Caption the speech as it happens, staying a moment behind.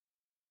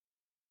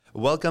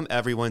Welcome,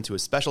 everyone, to a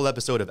special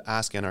episode of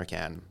Ask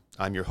NRCan.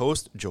 I'm your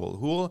host, Joel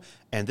Houle,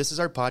 and this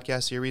is our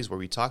podcast series where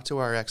we talk to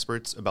our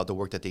experts about the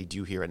work that they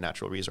do here at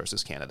Natural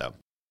Resources Canada.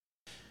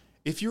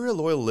 If you're a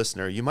loyal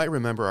listener, you might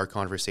remember our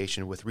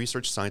conversation with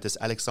research scientist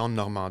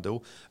Alexandre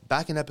Normando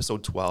back in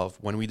episode 12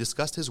 when we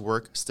discussed his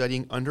work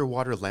studying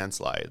underwater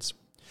landslides.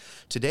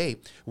 Today,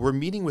 we're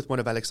meeting with one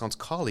of Alexandre's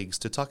colleagues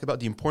to talk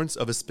about the importance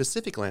of a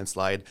specific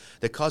landslide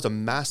that caused a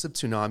massive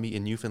tsunami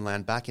in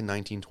Newfoundland back in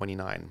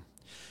 1929.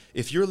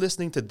 If you're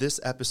listening to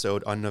this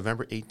episode on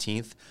November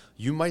 18th,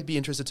 you might be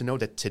interested to know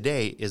that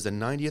today is the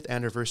 90th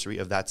anniversary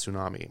of that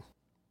tsunami.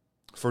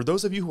 For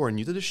those of you who are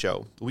new to the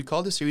show, we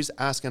call this series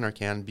Ask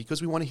NRCan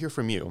because we want to hear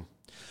from you.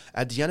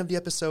 At the end of the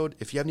episode,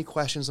 if you have any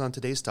questions on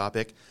today's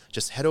topic,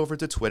 just head over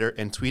to Twitter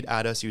and tweet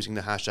at us using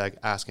the hashtag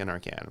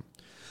AskNRCan.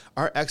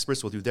 Our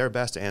experts will do their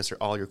best to answer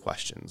all your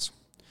questions.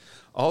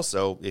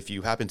 Also, if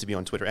you happen to be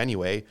on Twitter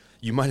anyway,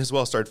 you might as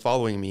well start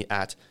following me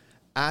at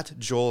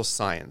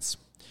JoelScience.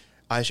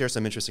 I share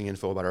some interesting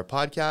info about our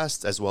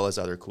podcast, as well as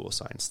other cool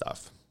science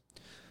stuff.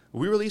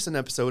 We release an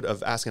episode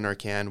of Ask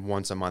NRCan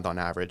once a month on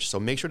average, so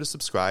make sure to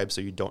subscribe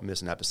so you don't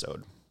miss an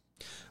episode.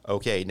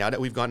 Okay, now that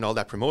we've gotten all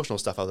that promotional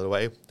stuff out of the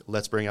way,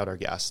 let's bring out our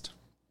guest.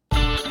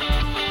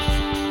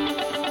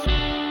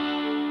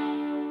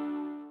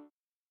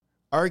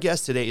 Our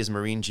guest today is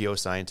marine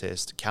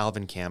geoscientist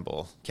Calvin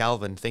Campbell.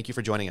 Calvin, thank you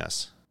for joining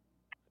us.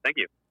 Thank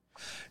you.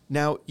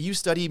 Now, you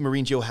study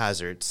marine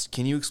geohazards.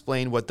 Can you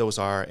explain what those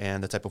are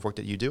and the type of work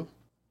that you do?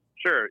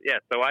 Sure, yeah.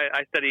 So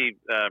I study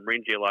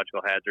marine geological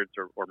hazards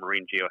or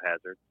marine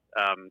geohazards.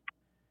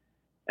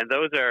 And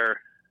those are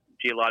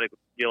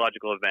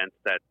geological events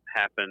that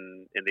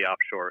happen in the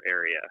offshore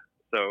area.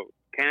 So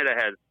Canada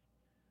has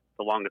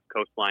the longest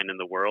coastline in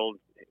the world.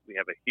 We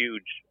have a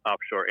huge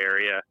offshore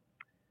area.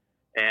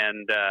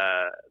 And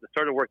the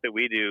sort of work that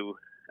we do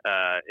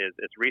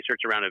is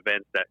research around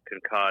events that can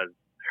cause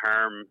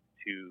harm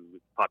to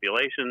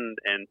population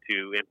and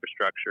to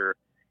infrastructure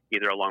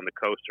either along the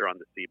coast or on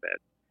the seabed.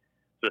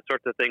 So the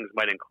sorts of things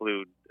might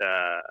include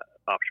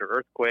offshore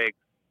earthquakes,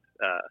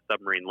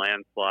 submarine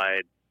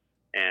landslides,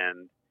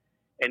 and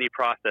any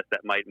process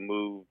that might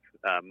move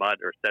mud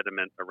or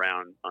sediment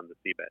around on the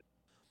seabed.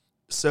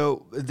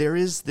 So there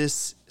is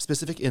this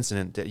specific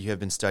incident that you have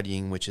been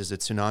studying, which is a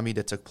tsunami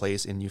that took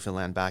place in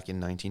Newfoundland back in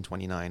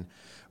 1929.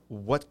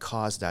 What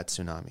caused that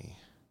tsunami?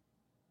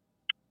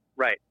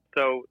 Right.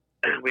 So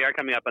we are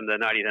coming up on the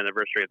 90th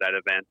anniversary of that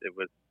event. It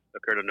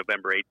occurred on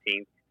November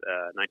 18th,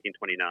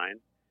 1929.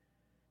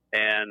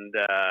 And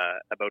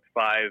about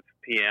 5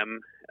 p.m.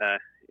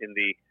 In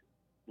the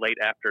late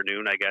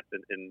afternoon, I guess,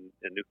 in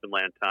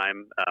Newfoundland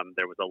time,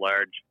 there was a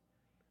large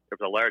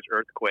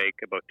earthquake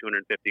about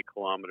 250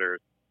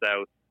 kilometers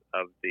south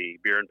of the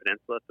Burin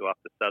Peninsula, so off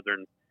the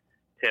southern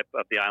tip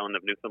of the island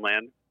of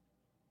Newfoundland.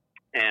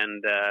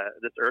 And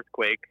this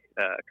earthquake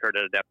occurred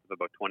at a depth of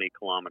about 20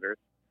 kilometers.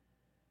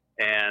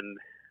 And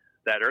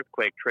that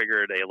earthquake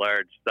triggered a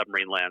large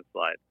submarine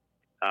landslide.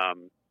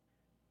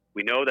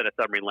 We know that a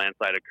submarine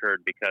landslide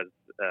occurred because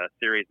a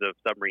series of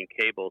submarine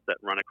cables that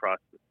run across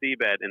the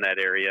seabed in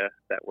that area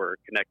that were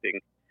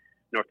connecting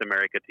North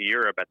America to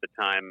Europe at the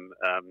time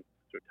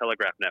through a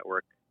telegraph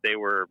network, they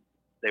were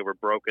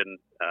broken,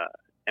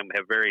 and we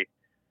have very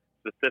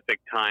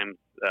specific times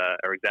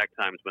or exact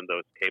times when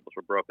those cables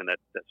were broken. That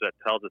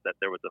tells us that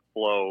there was a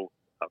flow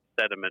of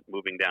sediment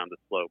moving down the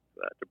slope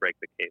to break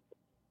the cable.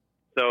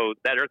 So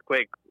that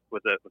earthquake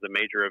was a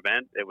major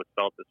event. It was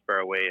felt as far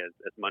away as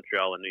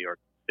Montreal and New York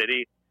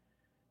City.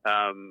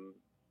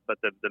 But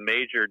the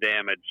major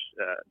damage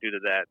due to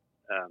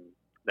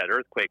that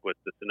earthquake was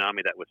the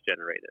tsunami that was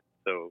generated.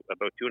 So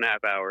about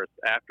 2.5 hours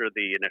after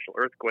the initial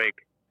earthquake,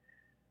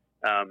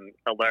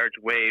 a large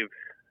wave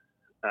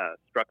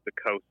struck the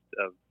coast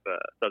of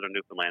southern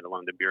Newfoundland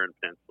along the Burin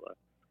Peninsula.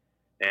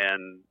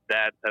 And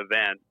that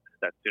event,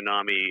 that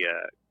tsunami,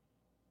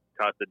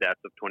 caused the deaths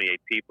of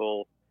 28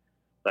 people,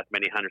 left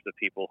many hundreds of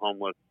people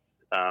homeless,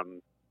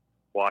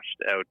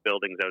 washed out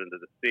buildings out into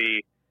the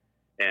sea,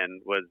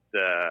 and was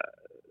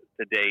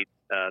to date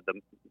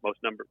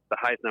the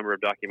highest number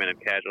of documented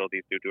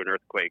casualties due to an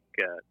earthquake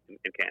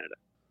in Canada.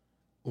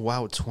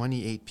 Wow,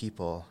 28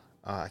 people.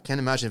 I can't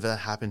imagine if that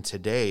happened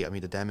today. I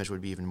mean, the damage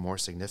would be even more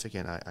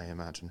significant, I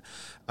imagine.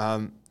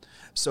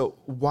 So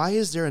why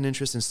is there an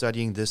interest in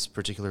studying this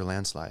particular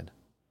landslide?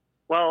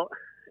 Well,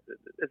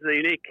 it's a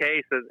unique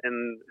case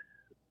in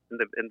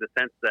the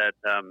sense that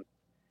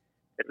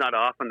it's not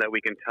often that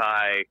we can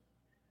tie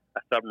a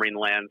submarine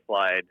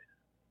landslide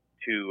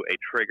to a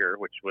trigger,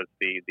 which was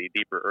the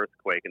deeper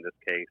earthquake in this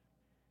case,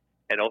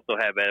 and also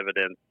have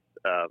evidence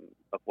of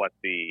what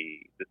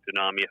the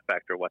tsunami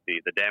effect or what the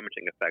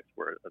damaging effects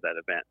were of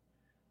that event.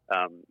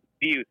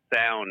 We use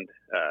sound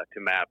to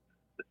map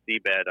the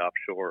seabed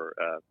offshore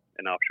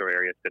in offshore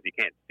areas because you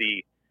can't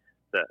see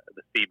the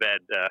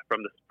seabed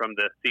from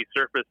the sea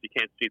surface. You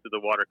can't see through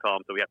the water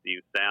column, so we have to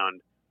use sound.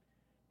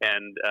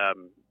 And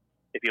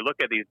if you look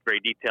at these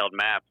very detailed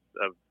maps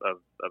of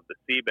the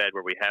seabed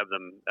where we have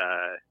them,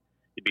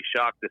 you'd be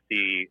shocked to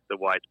see the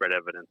widespread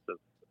evidence of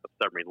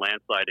submarine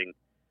landsliding.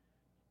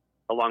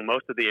 along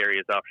most of the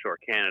areas offshore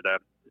Canada,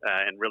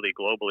 and really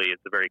globally,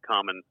 it's a very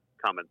common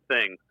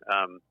thing.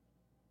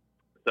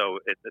 So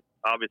it's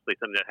obviously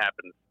something that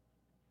happens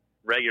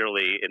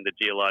regularly in the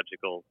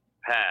geological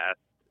past.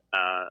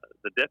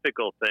 The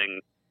difficult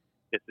thing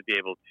is to be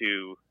able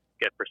to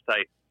get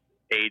precise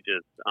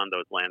ages on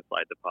those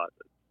landslide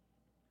deposits.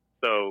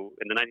 So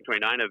in the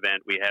 1929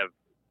 event, we have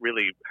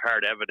really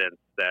hard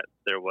evidence that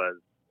there was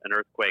an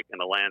earthquake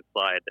and a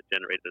landslide that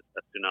generated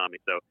a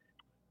tsunami. So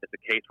it's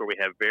a case where we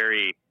have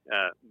very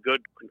good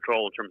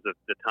control in terms of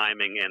the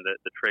timing and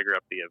the trigger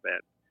of the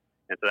event.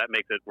 And so that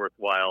makes it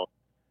worthwhile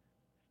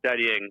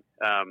studying,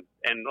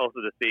 and also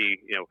to see,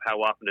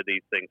 how often do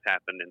these things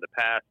happen in the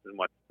past and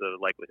what's the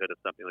likelihood of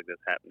something like this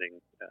happening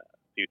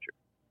future.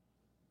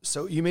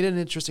 So you made an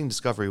interesting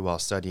discovery while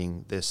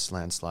studying this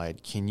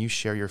landslide. Can you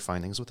share your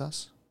findings with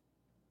us?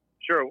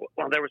 Sure.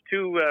 Well, there was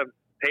two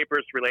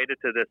papers related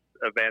to this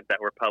event that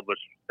were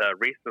published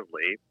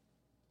recently.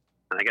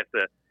 And I guess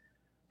the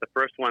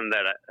first one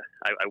that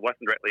I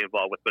wasn't directly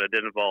involved with, but it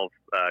did involve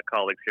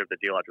colleagues here at the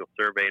Geological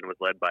Survey and was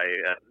led by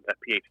a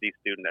PhD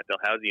student at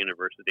Dalhousie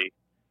University,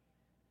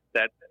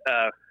 that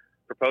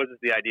proposes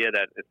the idea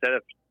that instead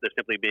of there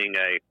simply being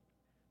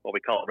what we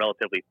call a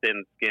relatively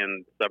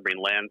thin-skinned submarine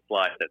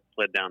landslide that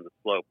slid down the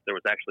slope, there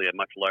was actually a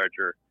much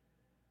larger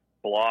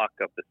block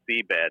of the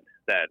seabed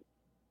that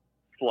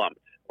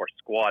slumped or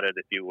squatted,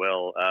 if you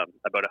will,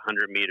 about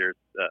 100 meters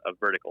of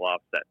vertical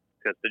offset.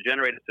 Because to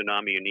generate a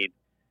tsunami, you need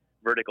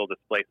vertical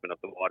displacement of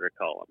the water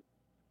column.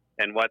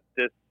 And what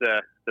this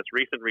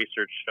recent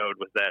research showed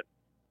was that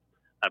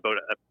about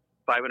a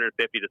 550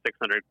 to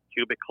 600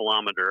 cubic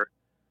kilometer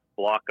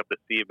block of the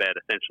seabed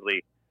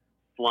essentially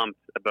slumped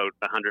about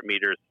 100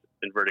 meters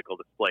in vertical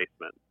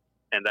displacement,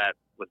 and that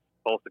was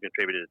also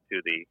contributed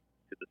to the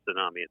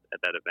tsunami at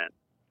that event.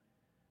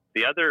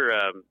 The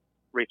other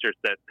research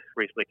that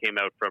recently came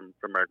out from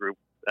our group,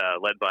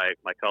 led by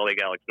my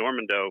colleague Alex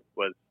Normando,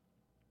 was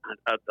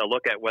a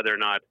look at whether or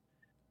not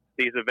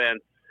these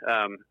events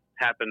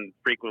happen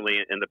frequently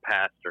in the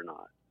past or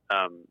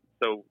not.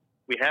 So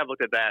we have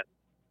looked at that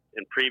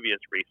in previous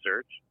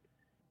research,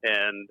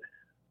 and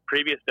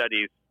previous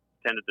studies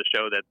tended to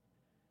show that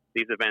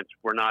these events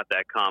were not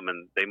that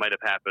common. They might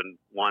have happened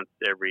once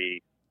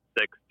every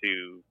 6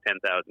 to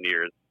 10,000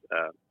 years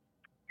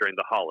during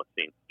the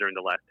Holocene, during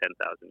the last 10,000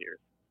 years.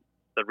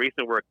 The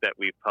recent work that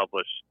we've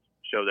published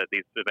show that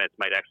these events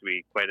might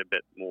actually be quite a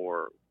bit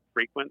more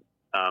frequent.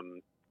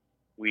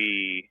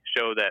 We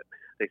show that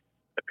they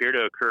appear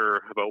to occur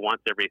about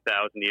once every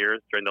 1,000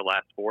 years during the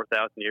last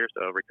 4,000 years,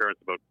 so a recurrence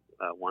about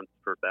once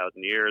per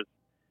 1,000 years.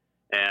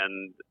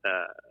 And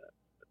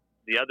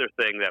the other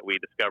thing that we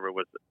discovered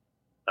was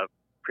a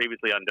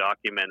previously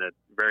undocumented,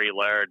 very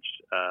large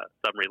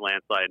submarine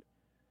landslide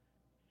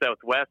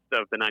southwest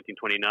of the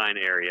 1929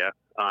 area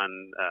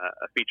on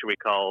a feature we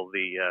call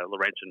the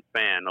Laurentian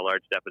Fan, a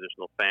large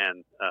depositional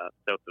fan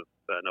south of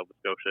Nova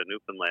Scotia,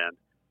 Newfoundland.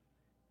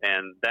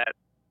 And that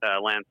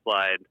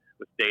landslide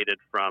was dated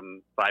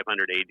from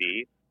 500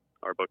 AD,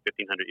 or about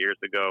 1,500 years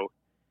ago,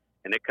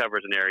 and it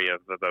covers an area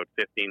of about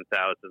 15,000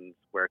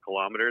 square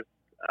kilometers,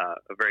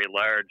 a very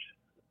large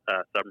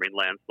submarine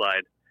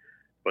landslide,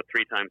 about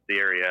 3 times the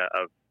area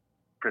of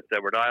Prince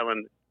Edward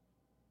Island,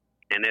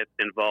 and it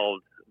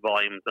involved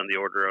volumes on the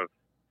order of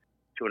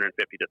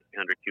 250 to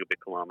 300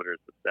 cubic kilometers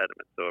of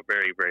sediment, so a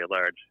very, very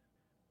large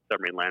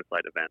submarine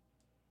landslide event.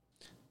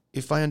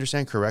 If I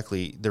understand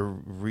correctly,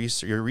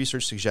 your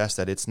research suggests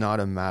that it's not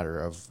a matter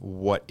of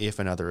what if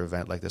another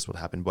event like this will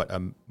happen, but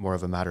more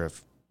of a matter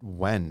of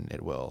when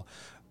it will.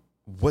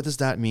 What does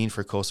that mean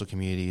for coastal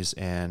communities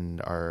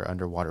and our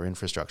underwater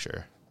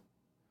infrastructure?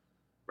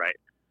 Right.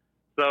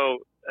 So,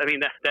 I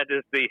mean, that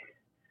is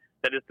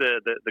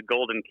the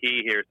golden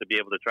key here, is to be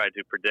able to try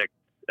to predict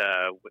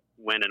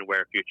when and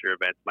where future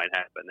events might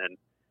happen. And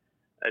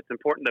it's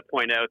important to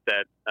point out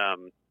that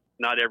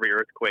not every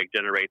earthquake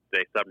generates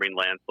a submarine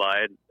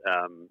landslide.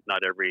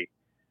 Not every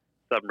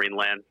submarine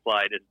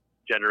landslide is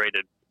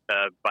generated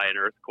by an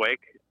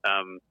earthquake.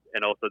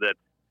 And also that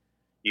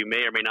you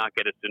may or may not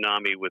get a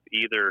tsunami with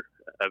either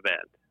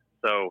event.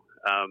 So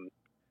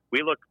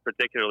we look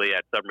particularly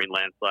at submarine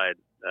landslide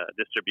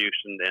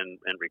distribution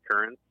and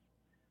recurrence.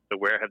 So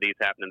where have these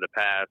happened in the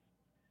past?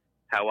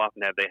 How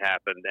often have they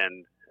happened?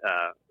 And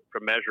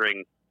from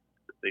measuring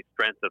the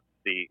strength of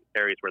the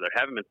areas where there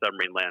haven't been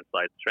submarine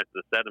landslides, strength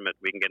of the sediment,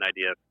 we can get an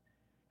idea of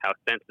how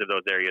sensitive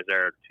those areas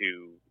are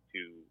to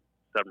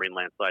submarine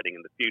landsliding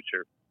in the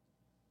future.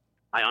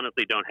 I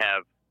honestly don't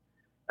have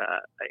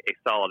a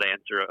solid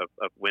answer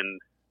of when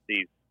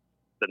the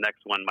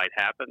next one might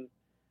happen,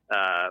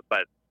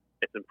 but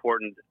it's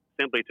important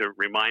simply to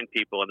remind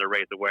people and to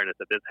raise awareness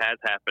that this has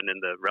happened in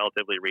the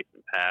relatively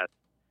recent past,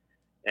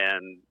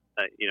 and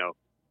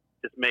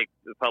just make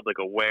the public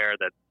aware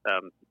that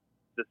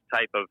this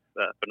type of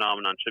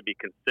phenomenon should be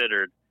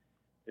considered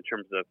in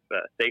terms of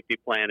safety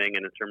planning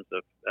and in terms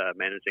of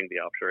managing the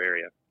offshore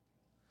area.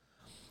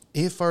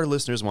 If our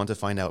listeners want to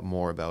find out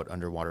more about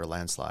underwater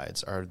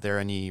landslides, are there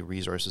any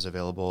resources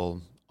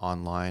available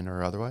online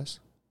or otherwise?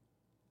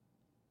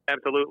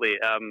 Absolutely.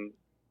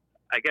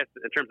 I guess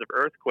in terms of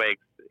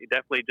earthquakes,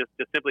 definitely just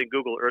simply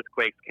Google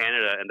Earthquakes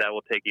Canada, and that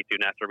will take you to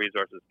Natural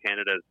Resources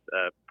Canada's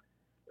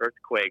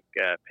earthquake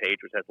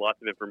page, which has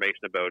lots of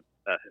information about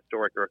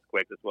historic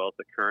earthquakes as well as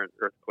the current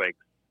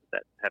earthquakes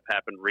that have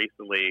happened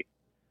recently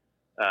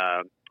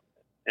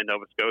in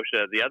Nova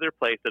Scotia. The other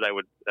place that I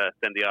would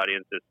send the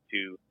audience is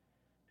to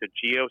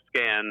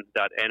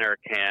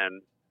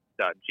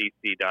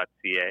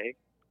geoscan.nrcan.gc.ca,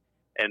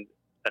 and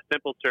a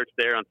simple search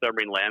there on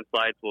submarine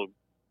landslides will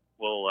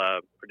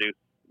produce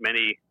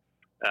many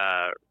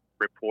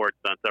reports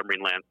on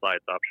submarine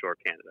landslides offshore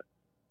Canada.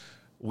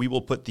 We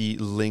will put the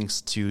links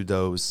to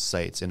those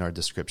sites in our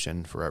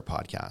description for our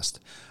podcast.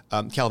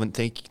 Calvin,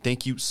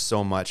 thank you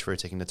so much for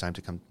taking the time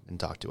to come and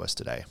talk to us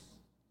today.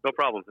 No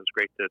problem. It's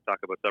great to talk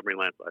about submarine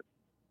landslides.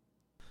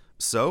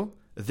 So,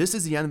 this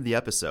is the end of the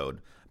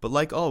episode, but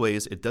like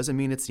always, it doesn't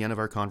mean it's the end of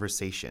our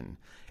conversation.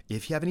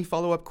 If you have any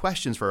follow-up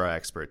questions for our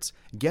experts,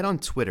 get on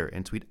Twitter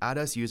and tweet at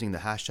us using the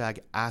hashtag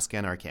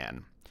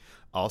AskNRCan.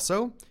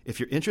 Also, if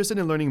you're interested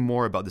in learning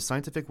more about the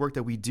scientific work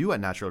that we do at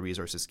Natural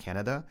Resources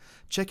Canada,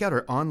 check out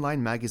our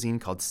online magazine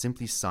called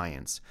Simply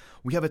Science.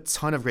 We have a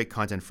ton of great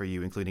content for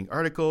you, including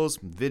articles,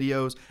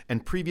 videos,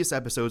 and previous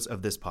episodes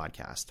of this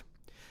podcast.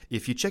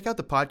 If you check out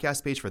the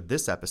podcast page for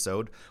this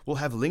episode, we'll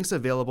have links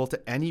available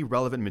to any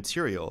relevant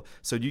material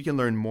so you can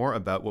learn more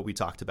about what we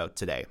talked about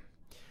today.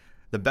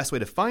 The best way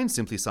to find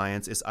Simply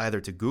Science is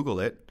either to Google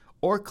it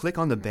or click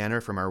on the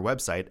banner from our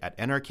website at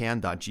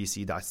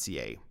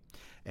nrcan.gc.ca.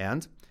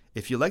 And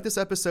if you like this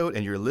episode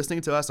and you're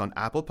listening to us on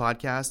Apple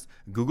Podcasts,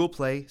 Google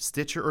Play,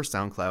 Stitcher, or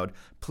SoundCloud,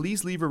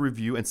 please leave a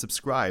review and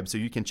subscribe so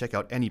you can check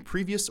out any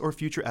previous or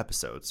future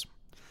episodes.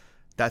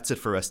 That's it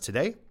for us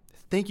today.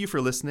 Thank you for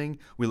listening.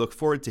 We look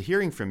forward to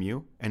hearing from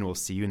you, and we'll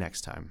see you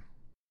next time.